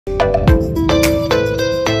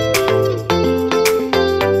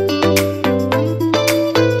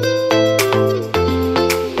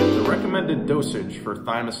dosage for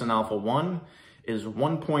Thymosin alpha-1 is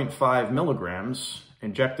 1.5 milligrams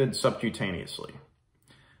injected subcutaneously.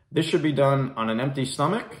 This should be done on an empty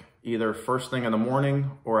stomach, either first thing in the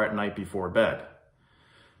morning or at night before bed.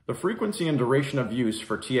 The frequency and duration of use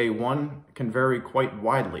for TA1 can vary quite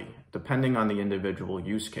widely depending on the individual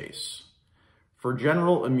use case. For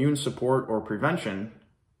general immune support or prevention,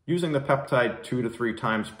 using the peptide 2 to 3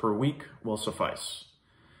 times per week will suffice.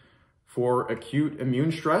 For acute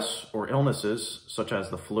immune stress or illnesses such as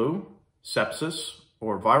the flu, sepsis,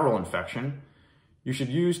 or viral infection, you should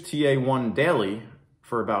use TA1 daily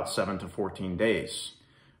for about 7 to 14 days.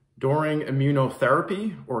 During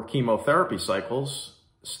immunotherapy or chemotherapy cycles,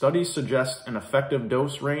 studies suggest an effective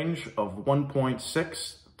dose range of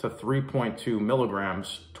 1.6 to 3.2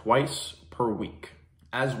 milligrams twice per week.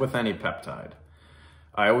 As with any peptide,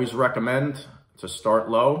 I always recommend to start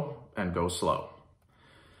low and go slow.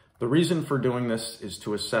 The reason for doing this is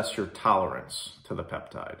to assess your tolerance to the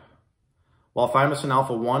peptide. While Thymosin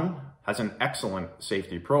alpha-1 has an excellent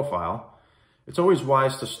safety profile, it's always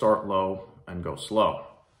wise to start low and go slow.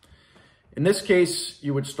 In this case,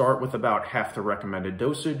 you would start with about half the recommended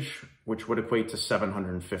dosage, which would equate to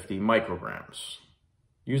 750 micrograms.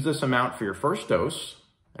 Use this amount for your first dose,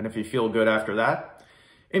 and if you feel good after that,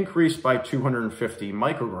 increase by 250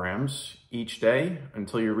 micrograms each day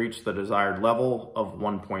until you reach the desired level of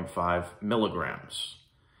 1.5 milligrams.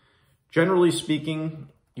 Generally speaking,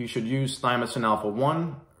 you should use Thymosin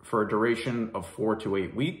alpha-1 for a duration of 4 to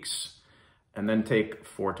 8 weeks, and then take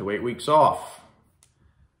 4 to 8 weeks off.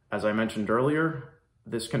 As I mentioned earlier,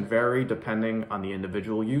 this can vary depending on the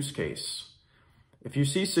individual use case. If you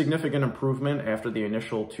see significant improvement after the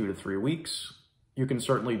initial 2 to 3 weeks, you can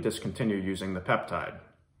certainly discontinue using the peptide.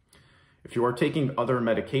 If you are taking other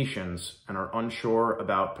medications and are unsure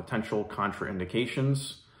about potential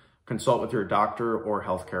contraindications, consult with your doctor or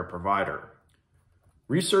healthcare provider.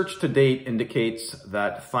 Research to date indicates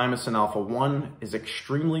that Thymosin alpha-1 is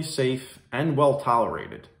extremely safe and well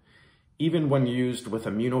tolerated, even when used with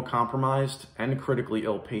immunocompromised and critically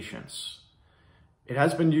ill patients. It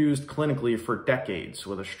has been used clinically for decades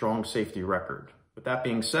with a strong safety record. With that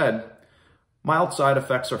being said, mild side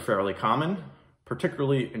effects are fairly common,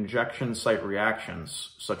 particularly injection site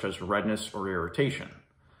reactions such as redness or irritation.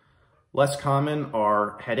 Less common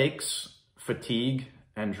are headaches, fatigue,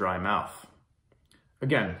 and dry mouth.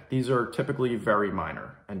 Again, these are typically very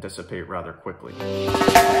minor and dissipate rather quickly.